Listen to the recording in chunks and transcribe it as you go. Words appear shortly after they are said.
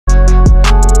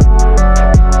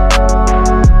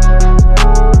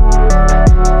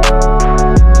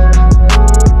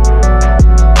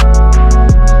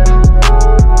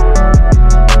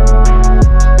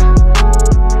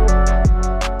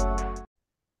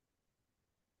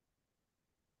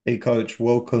Hey coach,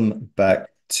 welcome back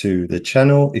to the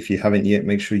channel. If you haven't yet,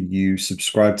 make sure you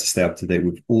subscribe to stay up to date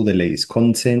with all the latest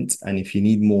content. And if you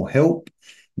need more help,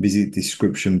 visit the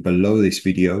description below this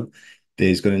video.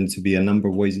 There's going to be a number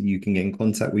of ways that you can get in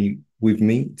contact with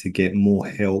me to get more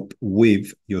help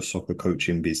with your soccer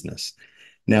coaching business.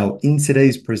 Now, in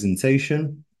today's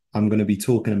presentation, I'm going to be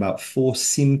talking about 4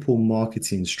 simple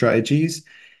marketing strategies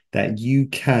that you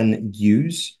can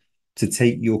use to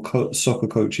take your soccer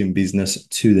coaching business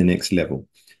to the next level.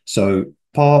 So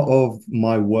part of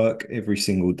my work every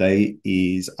single day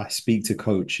is I speak to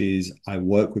coaches, I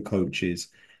work with coaches,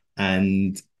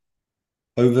 and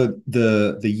over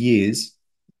the years,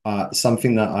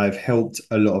 something that I've helped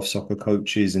a lot of soccer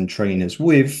coaches and trainers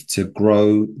with to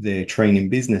grow their training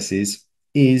businesses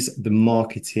is the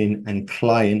marketing and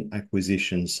client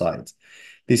acquisition side.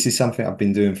 This is something I've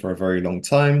been doing for a very long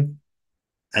time.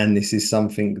 And this is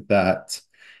something that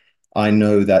I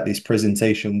know that this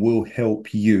presentation will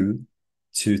help you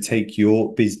to take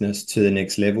your business to the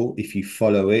next level if you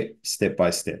follow it step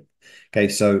by step. Okay,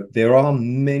 so there are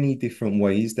many different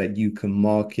ways that you can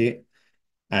market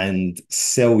and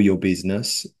sell your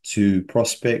business to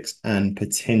prospects and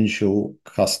potential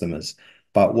customers.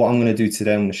 But what I'm going to do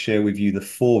today, I'm going to share with you the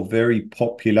 4 very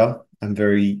popular and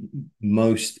very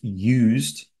most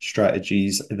used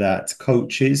strategies that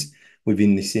coaches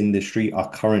within this industry are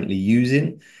currently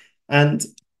using. And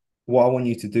what I want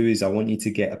you to do is I want you to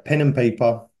get a pen and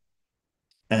paper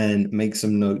and make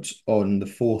some notes on the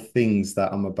 4 things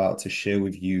that I'm about to share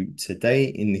with you today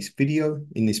in this video,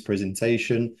 in this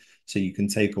presentation, so you can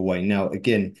take away. Now,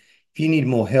 again, if you need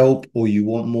more help or you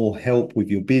want more help with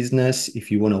your business,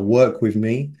 if you want to work with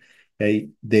me, okay,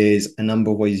 there's a number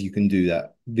of ways you can do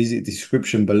that. Visit the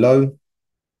description below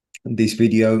this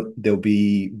video. There'll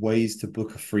be ways to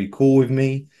book a free call with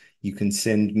me. You can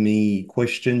send me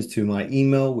questions to my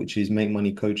email, which is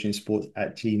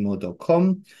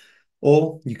makemoneycoachingsports@gmail.com.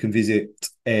 Or you can visit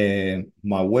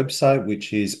my website,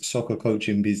 which is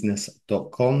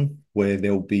soccercoachingbusiness.com, where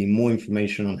there'll be more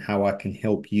information on how I can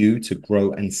help you to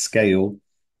grow and scale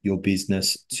your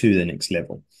business to the next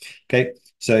level. Okay,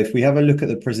 so if we have a look at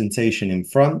the presentation in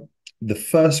front, the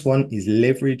first one is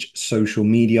leverage social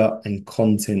media and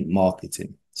content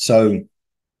marketing. So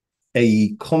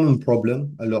a common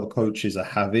problem a lot of coaches are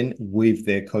having with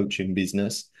their coaching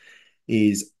business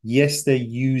is, yes, they're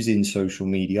using social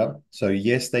media. So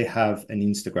yes, they have an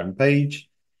Instagram page.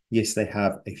 Yes, they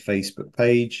have a Facebook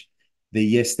page.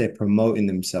 Yes, they're promoting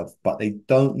themselves, but they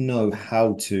don't know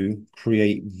how to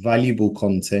create valuable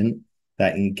content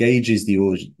that engages the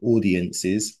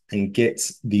audiences and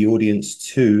gets the audience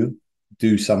to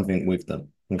do something with them.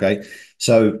 Okay.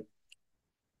 So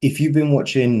if you've been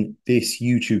watching this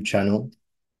YouTube channel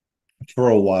for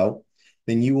a while,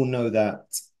 then you will know that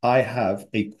I have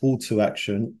a call to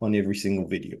action on every single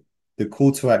video. The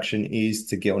call to action is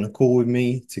to get on a call with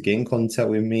me, to get in contact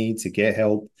with me, to get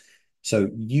help. So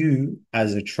you,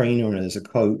 as a trainer and as a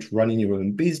coach running your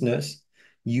own business,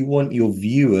 you want your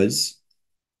viewers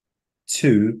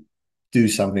to do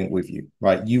something with you,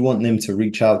 right? You want them to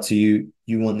reach out to you.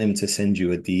 You want them to send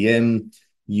you a DM.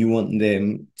 You want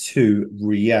them to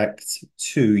react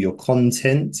to your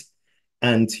content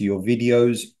and to your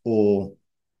videos or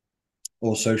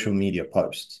social media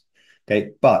posts.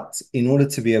 Okay. But in order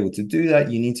to be able to do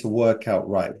that, you need to work out,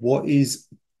 right, what is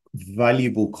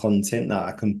valuable content that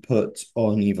I can put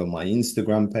on either my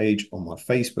Instagram page or my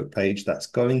Facebook page that's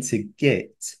going to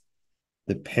get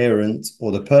the parent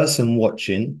or the person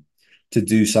watching to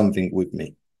do something with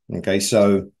me. Okay.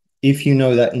 So if you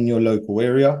know that in your local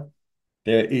area,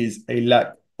 there is a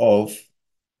lack of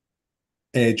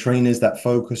trainers that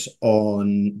focus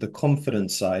on the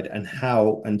confidence side and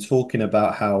talking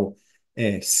about how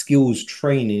skills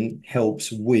training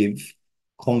helps with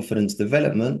confidence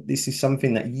development. This is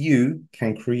something that you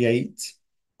can create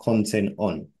content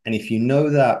on. And if you know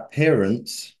that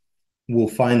parents will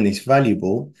find this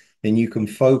valuable, then you can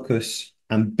focus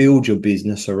and build your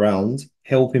business around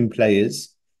helping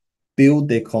players build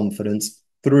their confidence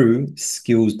through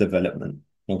skills development.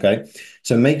 Okay.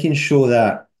 So making sure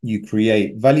that you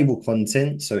create valuable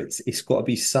content. So it's got to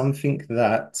be something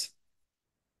that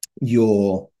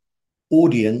your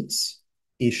audience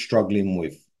is struggling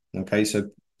with. Okay.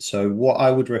 So what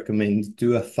I would recommend,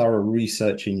 do a thorough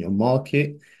research in your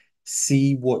market,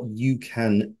 see what you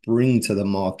can bring to the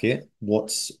market,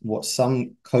 what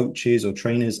some coaches or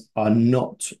trainers are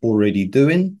not already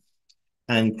doing,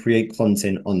 and create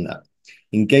content on that.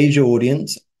 Engage your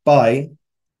audience by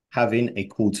having a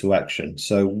call to action.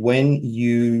 So when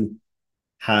you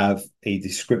have a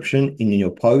description in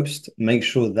your post, make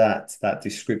sure that that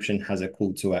description has a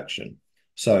call to action.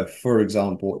 So, for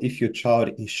example, if your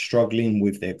child is struggling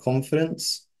with their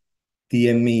confidence,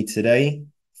 DM me today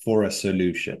for a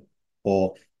solution.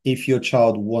 Or if your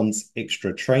child wants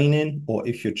extra training, or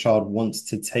if your child wants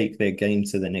to take their game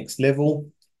to the next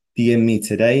level, DM me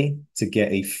today to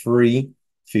get a free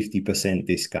 50%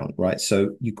 discount, right?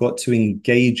 So you've got to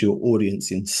engage your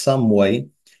audience in some way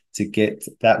to get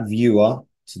that viewer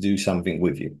to do something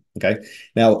with you. Okay.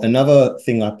 Now, another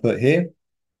thing I put here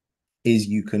is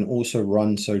you can also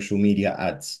run social media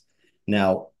ads.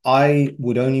 Now, I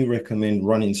would only recommend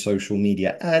running social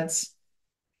media ads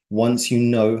once you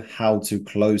know how to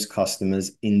close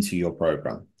customers into your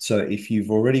program. So if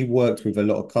you've already worked with a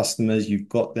lot of customers, you've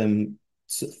got them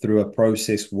through a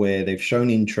process where they've shown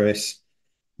interest,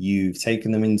 you've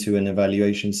taken them into an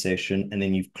evaluation session, and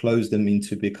then you've closed them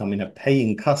into becoming a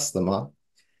paying customer,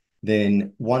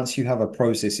 then once you have a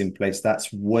process in place,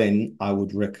 that's when I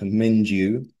would recommend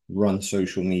you run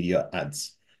social media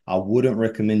ads. I wouldn't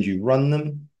recommend you run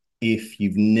them if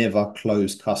you've never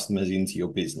closed customers into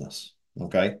your business,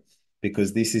 okay?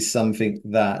 Because this is something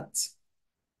that,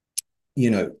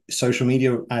 social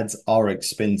media ads are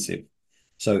expensive.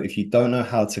 So if you don't know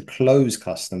how to close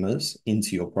customers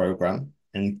into your program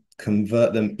and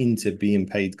convert them into being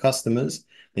paid customers,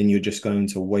 then you're just going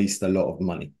to waste a lot of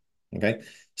money. Okay.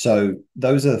 So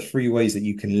those are the three ways that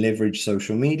you can leverage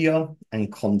social media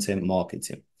and content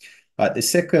marketing. The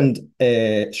second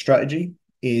strategy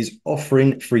is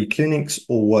offering free clinics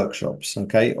or workshops,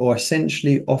 okay, or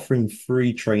essentially offering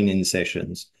free training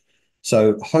sessions.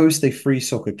 So host a free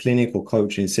soccer clinic or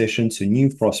coaching session to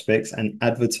new prospects and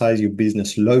advertise your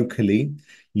business locally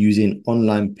using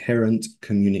online parent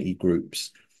community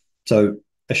groups. So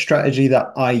a strategy that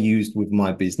I used with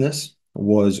my business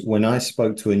was when I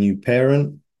spoke to a new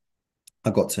parent, I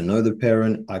got to know the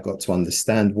parent, I got to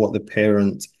understand what the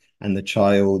parent and the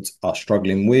child are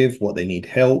struggling with, what they need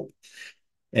help,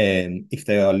 and if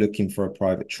they are looking for a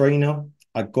private trainer.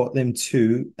 I got them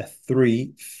to a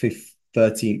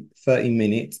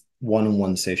 30-minute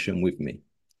one-on-one session with me.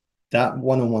 That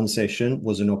one-on-one session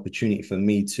was an opportunity for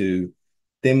me to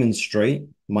demonstrate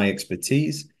my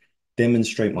expertise,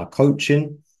 demonstrate my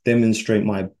coaching, demonstrate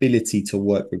my ability to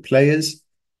work with players.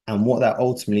 And what that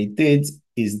ultimately did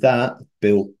is that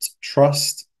built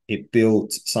trust. It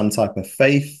built some type of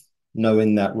faith,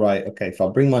 knowing that, right, okay, if I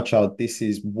bring my child, this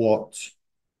is what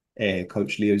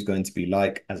Coach Leo is going to be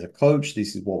like as a coach.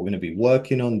 This is what we're going to be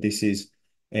working on. This is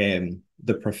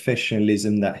the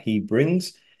professionalism that he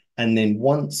brings. And then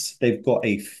once they've got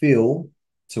a feel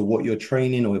to what your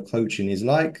training or coaching is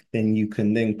like, then you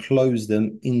can then close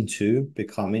them into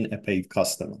becoming a paid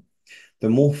customer. The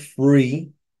more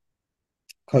free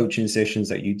coaching sessions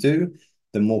that you do,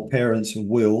 the more parents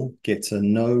will get to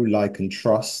know, like, and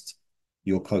trust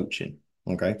your coaching.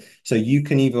 Okay. So you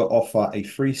can either offer a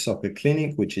free soccer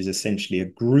clinic, which is essentially a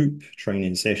group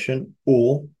training session,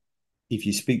 or if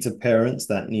you speak to parents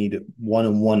that need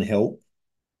one-on-one help,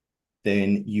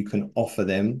 then you can offer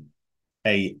them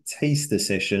a taster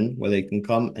session where they can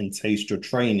come and taste your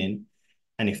training.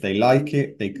 And if they like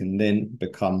it, they can then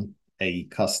become a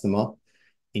customer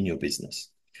in your business.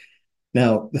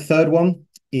 Now, the third one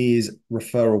is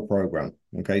referral program.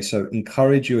 Okay, so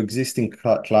encourage your existing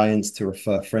clients to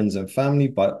refer friends and family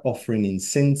by offering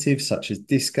incentives such as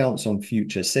discounts on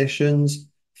future sessions,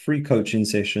 free coaching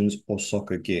sessions, or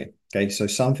soccer gear. Okay, so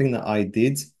something that I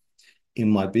did in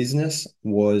my business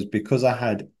was, because I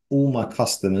had all my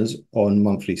customers on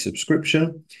monthly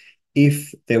subscription,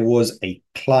 if there was a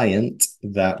client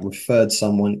that referred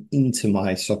someone into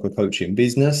my soccer coaching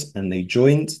business and they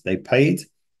joined, they paid,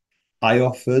 I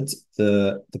offered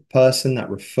the person that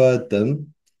referred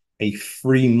them a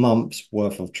 3 months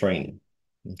worth of training.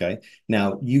 Okay.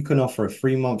 Now you can offer a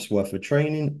 3 months worth of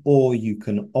training, or you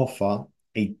can offer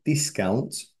a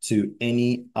discount to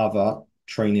any other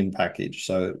training package.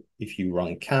 So if you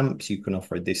run camps, you can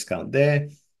offer a discount there.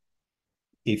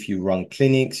 If you run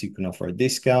clinics, you can offer a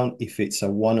discount. If it's a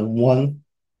one-on-one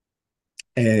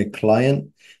client,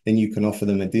 then you can offer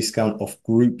them a discount off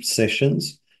group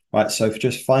sessions, right? So if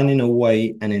just finding a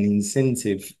way and an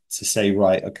incentive to say,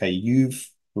 right, okay, you've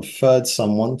referred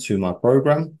someone to my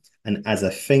program, and as a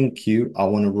thank you, I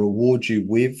want to reward you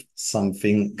with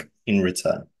something in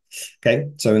return. Okay,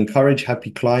 so encourage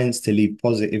happy clients to leave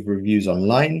positive reviews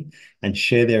online and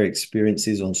share their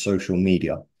experiences on social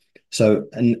media. So,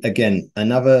 and again,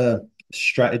 another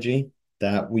strategy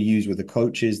that we use with the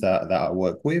coaches that I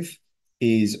work with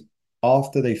is,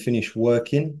 after they finish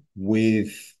working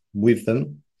with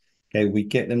them, okay, we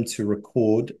get them to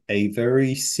record a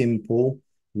very simple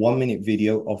 1 minute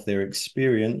video of their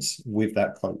experience with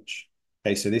that coach.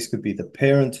 Okay, so this could be the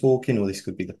parent talking, or this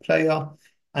could be the player,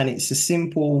 And it's a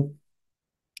simple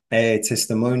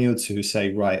testimonial to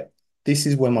say, right, this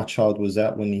is where my child was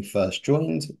at when he first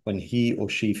joined, when he or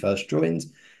she first joined.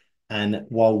 And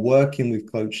while working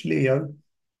with Coach Leo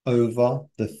over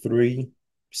the 3,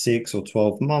 6, or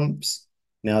 12 months,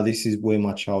 now this is where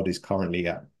my child is currently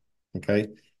at. Okay.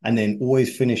 And then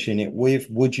always finishing it with,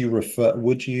 would you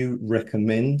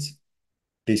recommend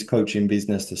this coaching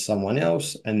business to someone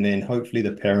else? And then hopefully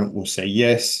the parent will say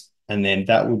yes. And then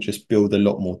that will just build a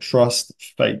lot more trust,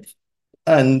 faith,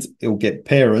 and it'll get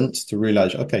parents to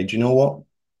realize, okay, do you know what?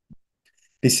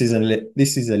 This is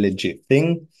a legit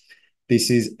thing. This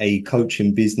is a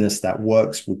coaching business that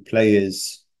works with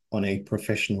players on a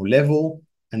professional level,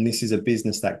 and this is a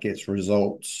business that gets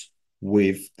results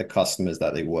with the customers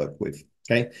that they work with.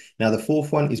 Okay. Now, the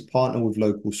fourth one is partner with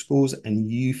local schools and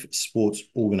youth sports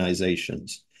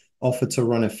organizations. Offer to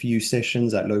run a few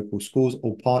sessions at local schools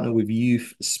or partner with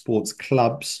youth sports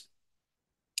clubs.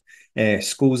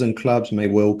 Schools and clubs may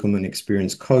welcome an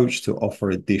experienced coach to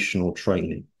offer additional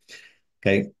training.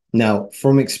 Okay. Now,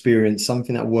 from experience,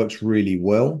 something that works really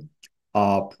well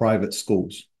are private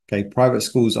schools. Okay. Private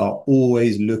schools are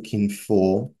always looking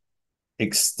for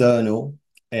external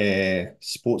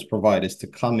sports providers to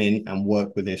come in and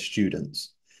work with their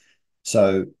students.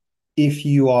 So if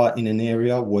you are in an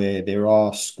area where there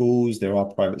are schools, there are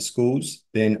private schools,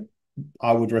 then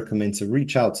I would recommend to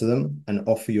reach out to them and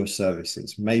offer your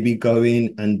services. Maybe go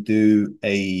in and do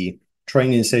a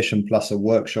training session plus a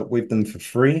workshop with them for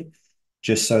free,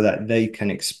 just so that they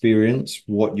can experience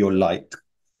what you're like.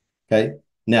 Okay.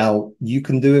 Now, you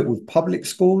can do it with public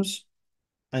schools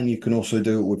and you can also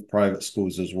do it with private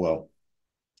schools as well.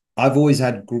 I've always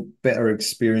had better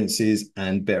experiences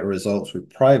and better results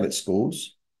with private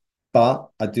schools, but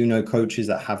I do know coaches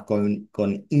that have gone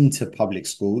into public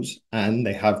schools and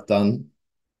they have done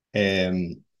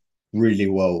really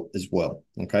well as well.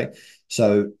 Okay.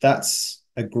 So that's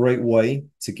a great way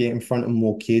to get in front of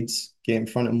more kids, get in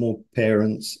front of more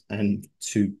parents, and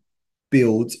to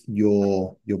build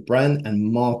your brand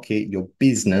and market your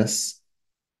business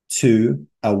to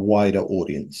a wider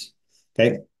audience.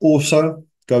 Okay. Also,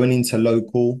 going into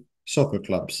local soccer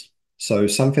clubs. So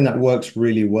something that works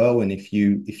really well, and if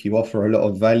you offer a lot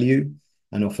of value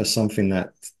and offer something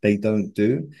that they don't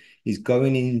do, is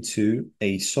going into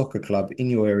a soccer club in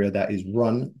your area that is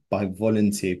run by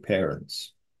volunteer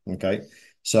parents. Okay.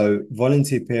 So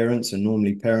volunteer parents are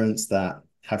normally parents that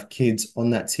have kids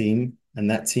on that team,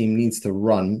 and that team needs to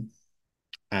run,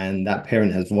 and that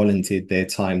parent has volunteered their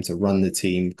time to run the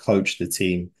team, coach the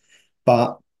team.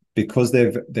 But because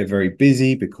they're very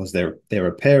busy, because they're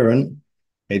a parent,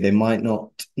 they might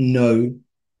not know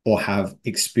or have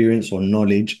experience or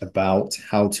knowledge about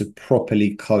how to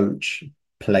properly coach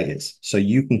players. So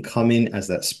you can come in as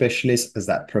that specialist, as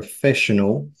that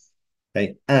professional,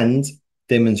 okay, and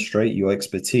demonstrate your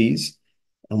expertise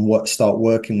and start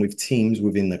working with teams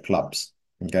within the clubs.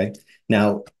 Okay.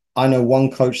 Now, I know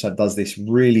one coach that does this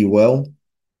really well.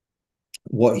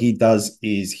 What he does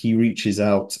is he reaches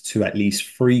out to at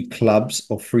least 3 clubs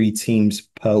or 3 teams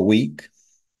per week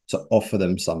to offer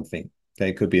them something. Okay,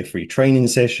 it could be a free training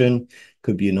session,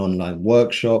 could be an online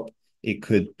workshop, it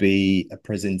could be a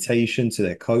presentation to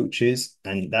their coaches,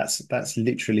 and that's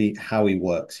literally how he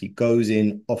works. He goes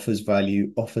in, offers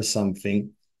value, offers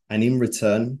something, and in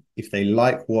return, if they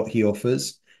like what he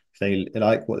offers, if they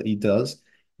like what he does,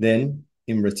 then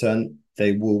in return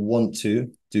they will want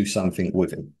to do something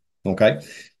with him. Okay,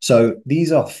 so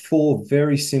these are 4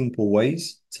 very simple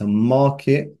ways to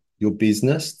market your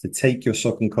business, to take your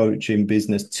soccer coaching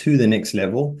business to the next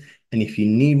level. And if you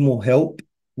need more help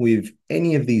with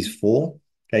any of these 4,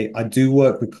 okay, I do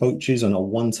work with coaches on a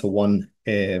one-to-one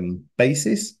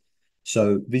basis.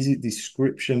 So visit the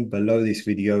description below this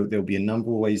video. There'll be a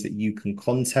number of ways that you can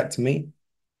contact me,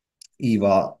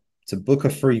 either to book a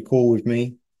free call with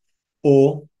me,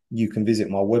 or you can visit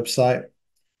my website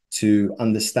to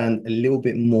understand a little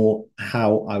bit more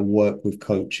how I work with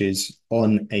coaches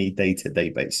on a day-to-day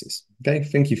basis. Okay,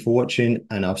 thank you for watching,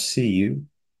 and I'll see you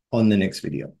on the next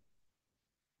video.